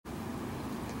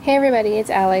Hey everybody,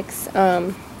 it's Alex.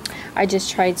 I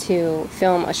just tried to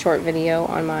film a short video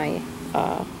on my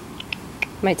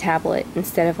my tablet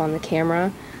instead of on the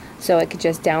camera, so I could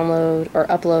just download or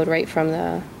upload right from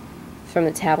the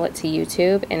tablet to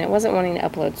YouTube, and it wasn't wanting to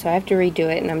upload, so I have to redo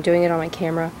it, and I'm doing it on my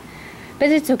camera. But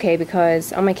it's okay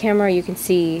because on my camera you can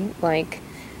see, like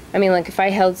if I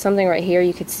held something right here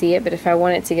you could see it, but if I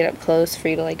wanted to get up close for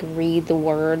you to like read the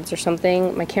words or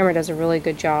something, my camera does a really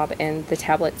good job and the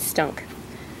tablet stunk.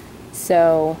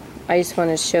 So I just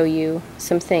want to show you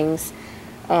some things.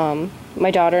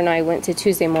 My daughter and I went to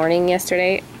Tuesday morning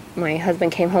yesterday. My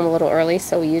husband came home a little early,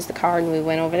 so we used the car and we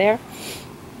went over there.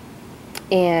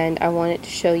 And I wanted to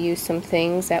show you some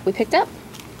things that we picked up.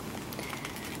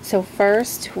 So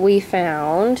first we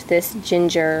found this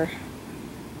Ginger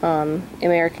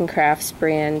American Crafts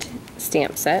brand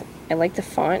stamp set. I like the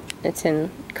font. It's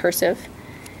in cursive,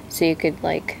 so you could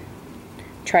like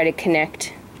try to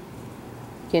connect,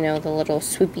 you know, the little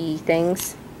swoopy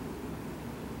things.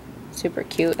 Super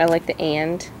cute. I like the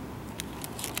and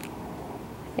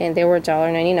they were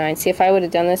 $1.99. See, if I would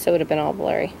have done this, it would have been all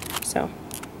blurry. So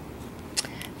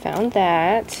found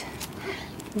that.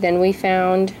 Then we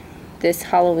found this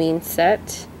Halloween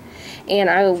set, and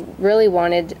I really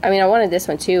wanted, I wanted this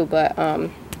one too, but I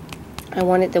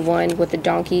wanted the one with the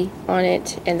donkey on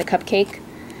it and the cupcake,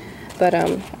 but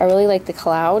I really like the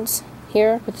clouds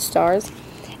here with the stars.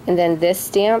 And then this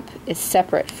stamp is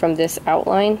separate from this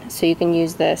outline, so you can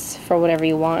use this for whatever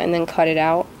you want and then cut it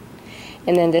out.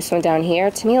 And then this one down here,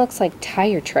 to me looks like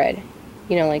tire tread,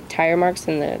 you know, like tire marks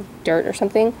in the dirt or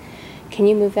something. Can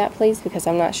you move that please, because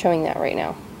I'm not showing that right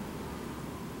now.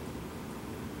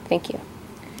 Thank you.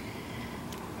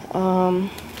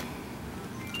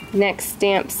 Next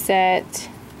stamp set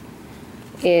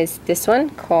is this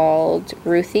one called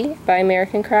Ruthie by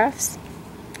American Crafts.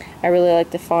 I really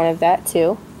like the font of that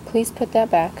too. Please put that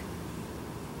back.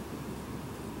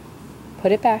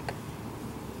 Put it back.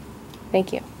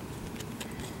 Thank you.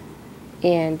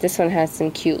 And this one has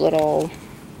some cute little,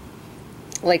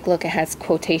 like, look, it has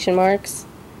quotation marks.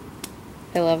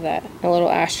 I love that. A little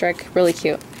asterisk. Really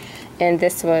cute. And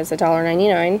this was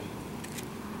 $1.99.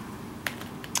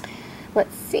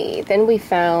 Let's see. Then we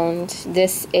found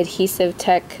this Adhesive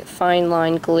Tech Fine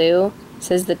Line Glue. It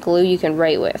says the glue you can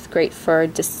write with. Great for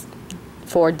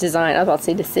design. I was about to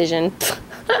say decision.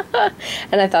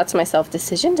 And I thought to myself,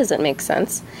 decision doesn't make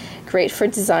sense. Great for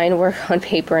design work on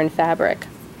paper and fabric.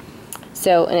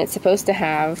 So, and it's supposed to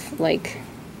have like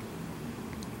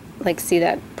see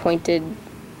that pointed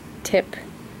tip?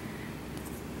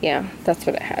 Yeah, that's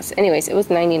what it has. Anyways, it was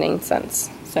 99 cents.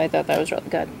 So I thought that was really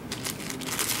good.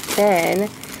 Then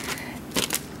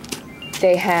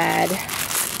they had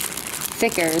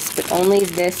stickers, but only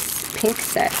this pink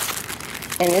set.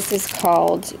 And this is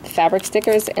called fabric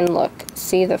stickers, and look,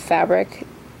 see the fabric,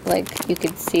 like you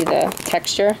could see the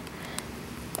texture.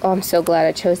 Oh, I'm so glad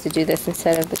I chose to do this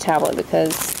instead of the tablet,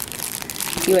 because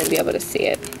you wouldn't be able to see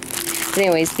it. But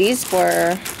anyways, these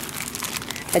were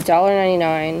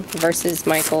 $1.99 versus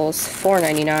Michael's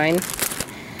 $4.99.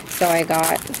 So I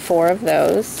got 4 of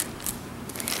those.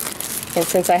 And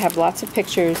since I have lots of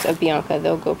pictures of Bianca,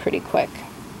 they'll go pretty quick.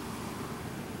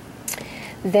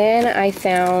 Then I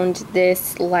found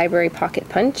this library pocket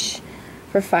punch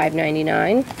for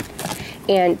 $5.99.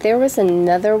 And there was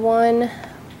another one.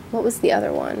 What was the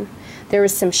other one? There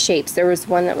was some shapes. There was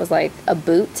one that was like a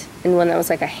boot and one that was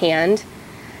like a hand.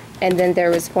 And then there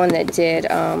was one that did,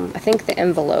 I think, the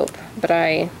envelope. But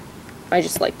I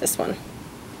just like this one.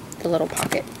 The little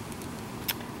pocket.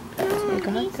 Go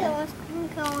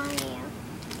on you.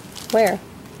 Where?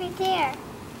 Right there.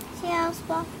 See how it's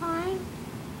spelled fine?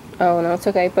 Oh, no, it's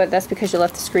okay, but that's because you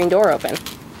left the screen door open.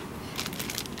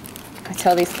 I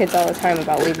tell these kids all the time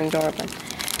about leaving the door open.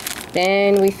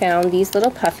 Then we found these little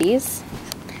puffies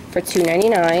for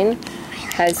 $2.99.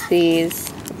 Has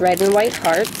these red and white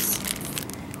hearts.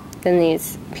 Then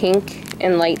these pink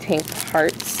and light pink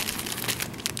hearts.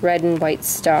 Red and white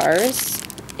stars.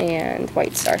 And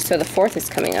white stars. So the 4th is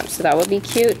coming up, so that would be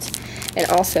cute. And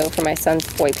also for my son's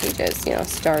boy pages, you know,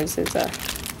 stars is a...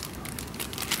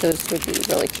 Those would be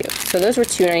really cute. So those were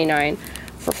 $2.99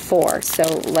 for 4, so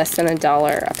less than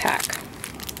 $1 a pack.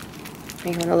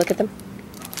 You want to look at them?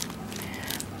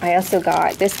 I also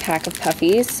got this pack of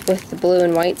puffies with the blue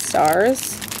and white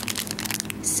stars,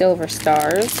 silver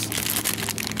stars.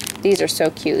 These are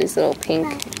so cute, these little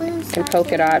pink and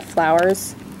polka dot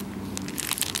flowers.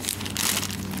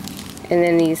 And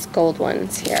then these gold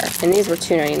ones here. And these were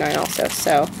 $2.99 also,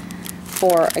 so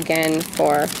 4 again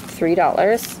for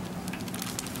 $3.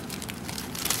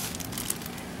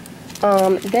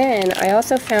 Then I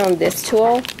also found this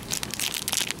tool.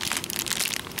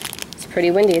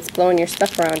 pretty windy. It's blowing your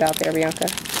stuff around out there, Bianca.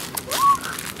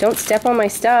 Don't step on my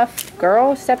stuff.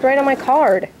 Girl, step right on my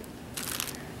card.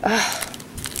 Ugh.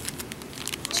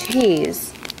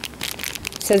 Jeez.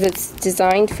 It says it's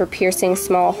designed for piercing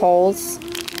small holes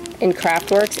in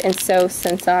Craftworks, and so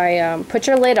since I put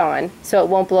your lid on so it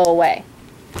won't blow away.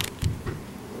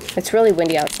 It's really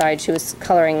windy outside. She was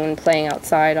coloring and playing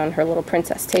outside on her little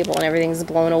princess table and everything's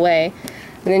blown away.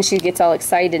 And then she gets all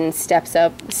excited and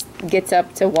gets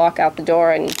up to walk out the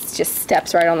door and just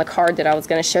steps right on the card that I was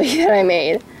going to show you that I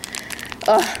made.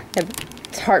 Ugh,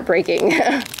 it's heartbreaking.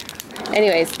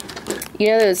 Anyways, you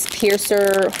know those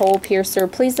hole piercer,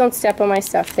 please don't step on my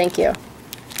stuff, thank you.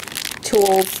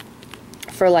 Tools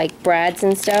for like brads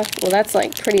and stuff. Well, that's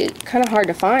like kind of hard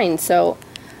to find, so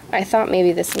I thought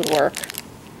maybe this would work.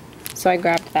 So I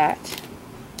grabbed that.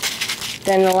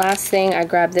 Then the last thing, I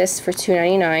grabbed this for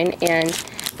 $2.99, and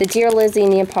the Dear Lizzie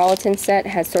Neapolitan set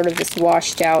has sort of this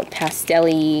washed out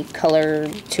pastel-y color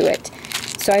to it.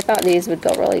 So I thought these would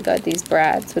go really good. These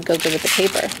brads would go good with the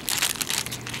paper.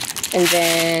 And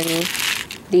then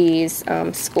these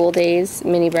School Days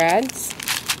mini brads.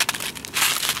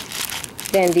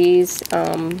 Then these,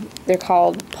 they're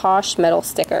called Posh Metal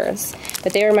Stickers,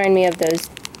 but they remind me of those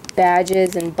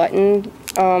badges and button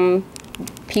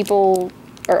people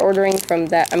are ordering from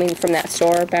that, from that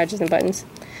store, badges and buttons.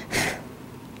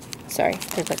 Sorry,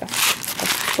 there's like a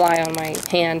fly on my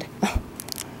hand.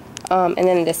 And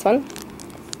then this one.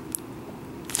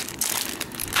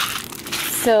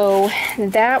 So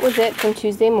that was it from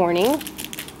Tuesday morning.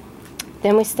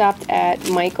 Then we stopped at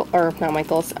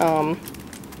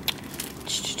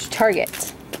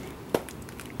Target.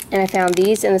 And I found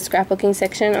these in the scrapbooking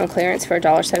section on clearance for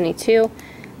 $1.72.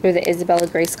 They're the Isabella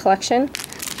Grace collection.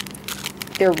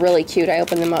 They're really cute. I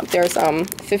opened them up. There's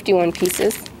 51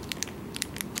 pieces.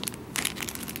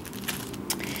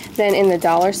 Then in the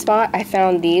dollar spot, I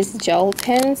found these gel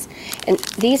pens. And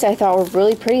these I thought were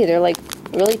really pretty. They're like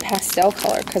really pastel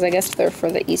color, because I guess they're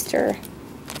for the Easter.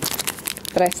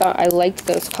 But I thought I liked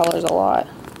those colors a lot.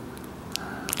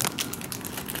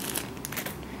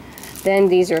 Then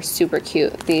these are super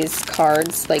cute. These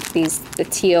cards, like the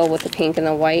teal with the pink and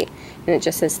the white. And it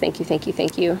just says thank you, thank you,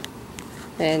 thank you.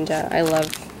 And I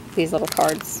love these little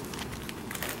cards.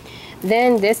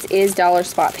 Then this is dollar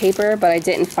spot paper, but I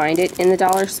didn't find it in the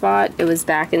dollar spot. It was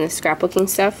back in the scrapbooking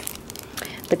stuff.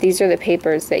 But these are the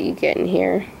papers that you get in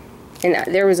here. And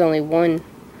there was only one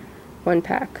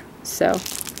pack. So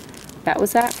that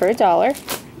was that for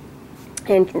 $1.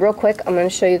 And real quick, I'm going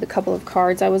to show you the couple of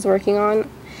cards I was working on.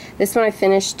 This one I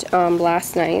finished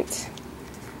last night.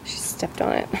 She stepped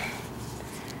on it.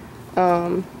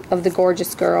 Of the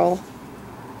gorgeous girl.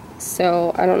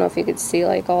 So I don't know if you could see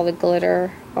like all the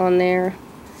glitter on there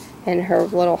and her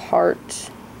little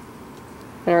heart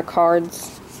and her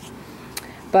cards.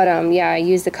 But yeah, I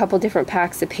used a couple different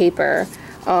packs of paper.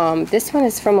 This one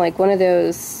is from like one of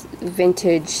those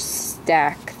vintage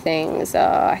stack things.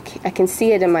 I can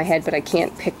see it in my head, but I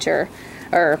can't picture,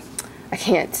 or I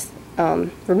can't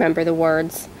remember the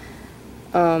words.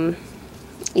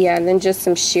 Yeah, and then just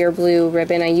some sheer blue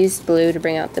ribbon. I used blue to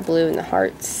bring out the blue and the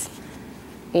hearts.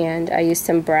 And I used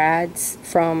some brads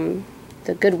from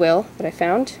the Goodwill that I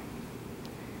found.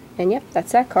 And yep,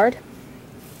 that's that card.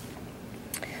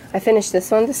 I finished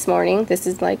this one this morning. This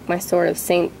is like my sort of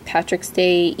St. Patrick's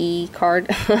Day-y card.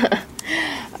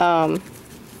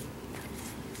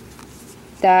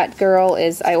 That girl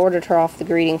is, I ordered her off the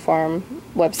Greeting Farm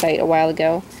website a while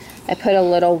ago. I put a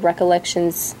little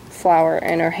Recollections flower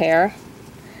in her hair.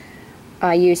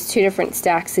 I used two different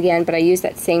stacks again, but I used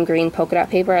that same green polka dot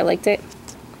paper. I liked it.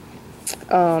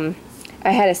 I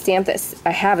have a stamp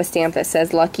that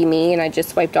says Lucky Me, and I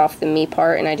just wiped off the me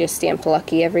part, and I just stamped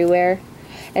Lucky everywhere.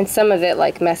 And some of it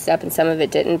like messed up, and some of it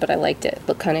didn't, but I liked it. It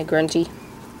looked kind of grungy.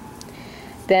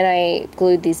 Then I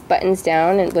glued these buttons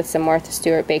down and with some Martha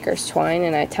Stewart Baker's twine,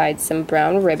 and I tied some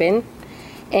brown ribbon.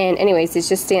 And anyways, it's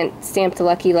just stamped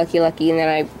Lucky, Lucky, Lucky, and then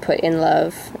I put In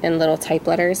Love in little type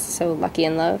letters, so Lucky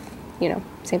in Love, you know,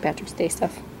 St. Patrick's Day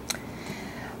stuff.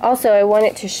 Also, I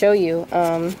wanted to show you,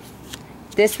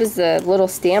 this was the little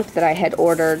stamp that I had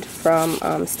ordered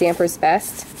from Stamper's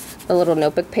Best, the little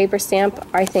notebook paper stamp.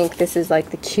 I think this is like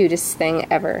the cutest thing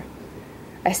ever.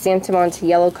 I stamped them onto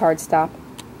yellow cardstock.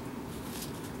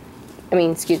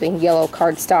 Yellow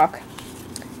cardstock.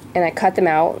 And I cut them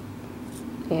out,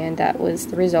 and that was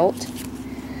the result.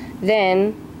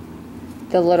 Then,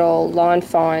 the little Lawn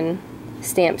Fawn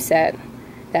stamp set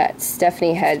that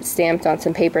Stephanie had stamped on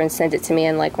some paper and sent it to me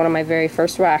in like one of my very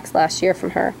first racks last year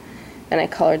from her. And I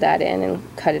colored that in and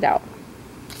cut it out.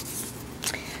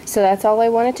 So that's all I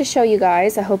wanted to show you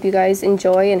guys. I hope you guys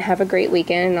enjoy and have a great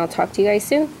weekend, and I'll talk to you guys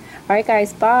soon. Alright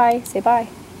guys, bye. Say bye.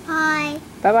 Bye.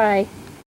 Bye-bye.